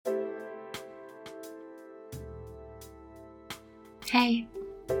Hey,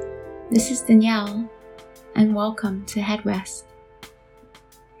 this is Danielle, and welcome to Headrest.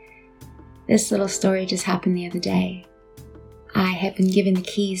 This little story just happened the other day. I had been given the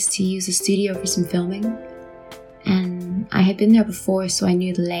keys to use the studio for some filming, and I had been there before, so I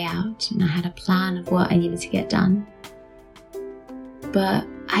knew the layout and I had a plan of what I needed to get done. But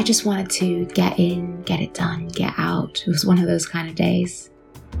I just wanted to get in, get it done, get out. It was one of those kind of days.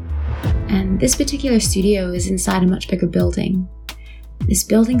 And this particular studio is inside a much bigger building. This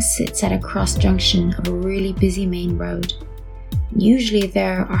building sits at a cross junction of a really busy main road. Usually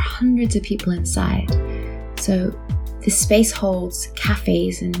there are hundreds of people inside, so this space holds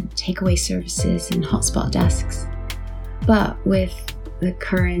cafes and takeaway services and hotspot desks. But with the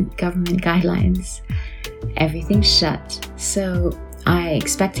current government guidelines, everything's shut, so I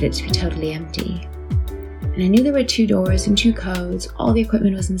expected it to be totally empty. And I knew there were 2 doors and 2 codes, all the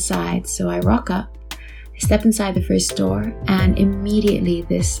equipment was inside, so I rock up. I step inside the first door, and immediately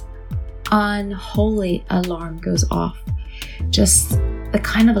this unholy alarm goes off. Just the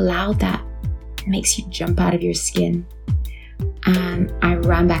kind of loud that makes you jump out of your skin. And I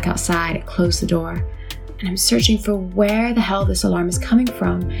ran back outside, I closed the door, and I'm searching for where the hell this alarm is coming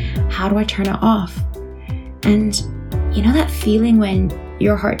from. How do I turn it off? And you know that feeling when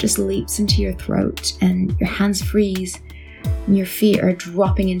your heart just leaps into your throat and your hands freeze and your feet are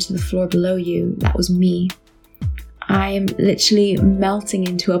dropping into the floor below you? That was me. I am literally melting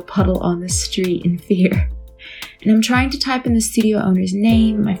into a puddle on the street in fear. And I'm trying to type in the studio owner's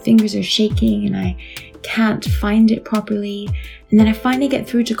name, my fingers are shaking and I can't find it properly. And then I finally get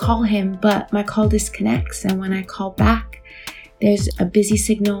through to call him, but my call disconnects, and when I call back, there's a busy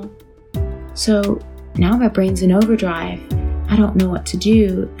signal. So now my brain's in overdrive. I don't know what to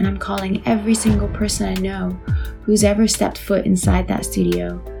do, and I'm calling every single person I know who's ever stepped foot inside that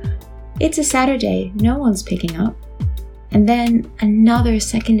studio. It's a Saturday, no one's picking up. And then another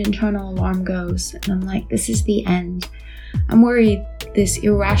second internal alarm goes, and I'm like, this is the end. I'm worried, this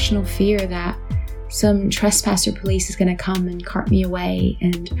irrational fear that some trespasser police is going to come and cart me away,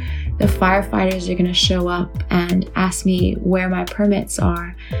 and the firefighters are going to show up and ask me where my permits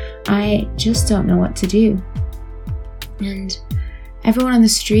are. I just don't know what to do. And everyone on the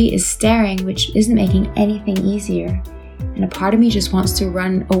street is staring, which isn't making anything easier. And a part of me just wants to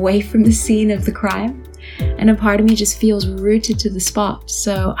run away from the scene of the crime, and a part of me just feels rooted to the spot.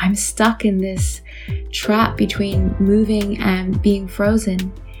 So I'm stuck in this trap between moving and being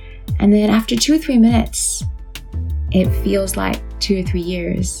frozen. And then after 2 or 3 minutes, it feels like 2 or 3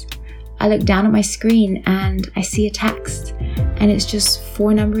 years, I look down at my screen and I see a text, and it's just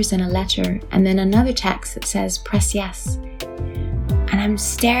 4 numbers and a letter, and then another text that says press yes. And I'm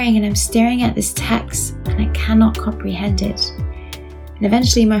staring at this text, and I cannot comprehend it. And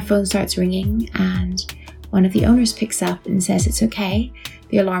eventually my phone starts ringing, and one of the owners picks up and says it's okay,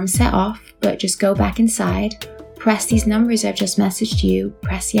 the alarm's set off, but just go back inside, press these numbers I've just messaged you,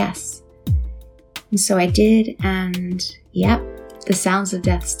 press yes. And so I did, and yep, the sounds of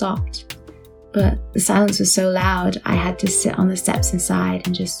death stopped. But the silence was so loud, I had to sit on the steps inside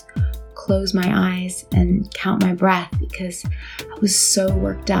and just close my eyes and count my breath because I was so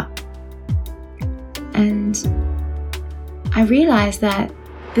worked up. And I realized that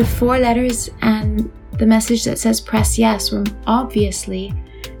the 4 letters and the message that says press yes were obviously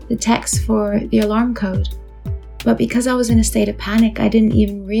the text for the alarm code. But because I was in a state of panic, I didn't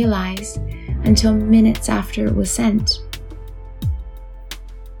even realize until minutes after it was sent.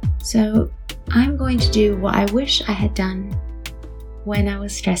 So I'm going to do what I wish I had done when I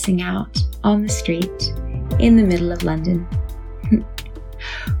was stressing out on the street in the middle of London.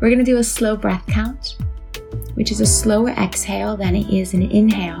 We're going to do a slow breath count, which is a slower exhale than it is an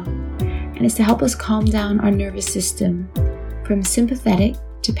inhale. And it's to help us calm down our nervous system from sympathetic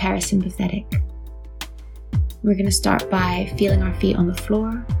to parasympathetic. We're going to start by feeling our feet on the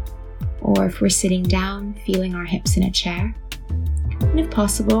floor, or if we're sitting down, feeling our hips in a chair. And if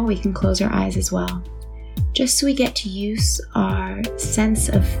possible, we can close our eyes as well, just so we get to use our sense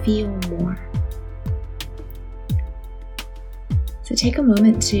of feel more. So take a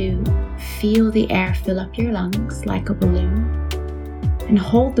moment to feel the air fill up your lungs like a balloon, and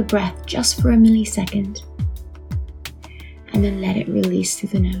hold the breath just for a millisecond, and then let it release through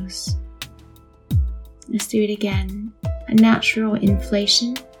the nose. Let's do it again. A natural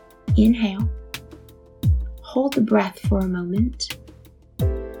inflation, inhale, hold the breath for a moment,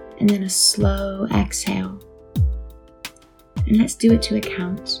 and then a slow exhale. And let's do it to a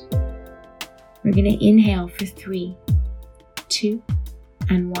count. We're going to inhale for 3, 2,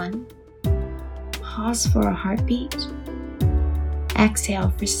 and 1. Pause for a heartbeat. Exhale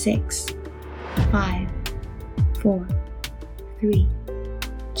for 6, 5, 4, 3,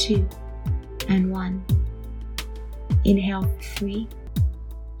 2, and 1. Inhale for 3,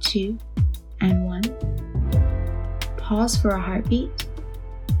 2, and 1. Pause for a heartbeat.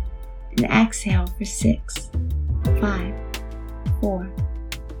 And exhale for 6, 5, 4,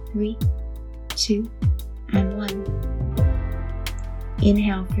 3, 2, and 1.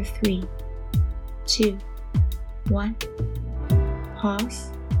 Inhale for 3, 2, 1.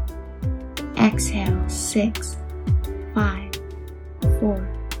 Pause. Exhale 6, 5, 4,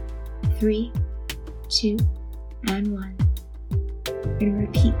 3, 2, and 1. We're going to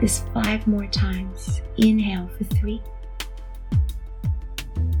repeat this 5 more times. Inhale for 3.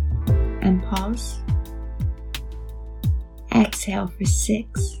 And pause. Exhale for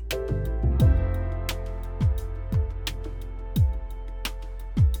 6.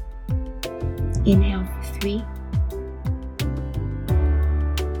 Inhale for 3.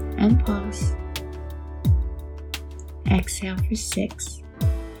 And pause. Exhale for 6.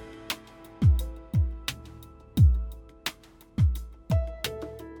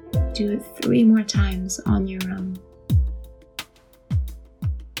 Do it 3 more times on your own.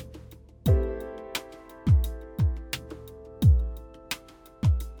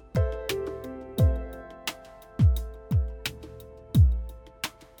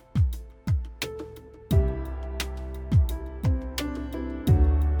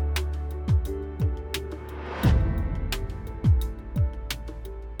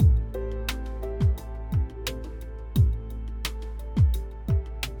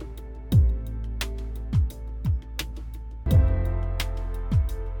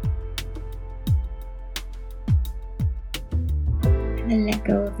 And let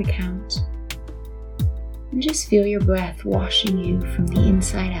go of the count. And just feel your breath washing you from the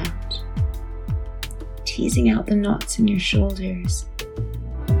inside out, teasing out the knots in your shoulders,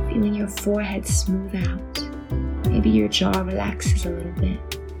 feeling your forehead smooth out. Maybe your jaw relaxes a little bit.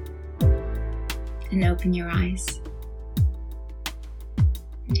 And open your eyes.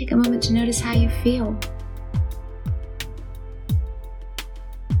 And take a moment to notice how you feel.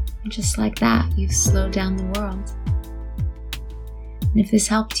 And just like that, you've slowed down the world. And if this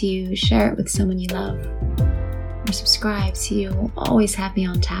helped you, share it with someone you love. Or subscribe so you will always have me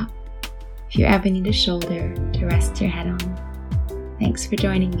on tap if you ever need a shoulder to rest your head on. Thanks for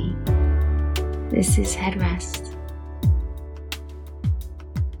joining me. This is Head Rest.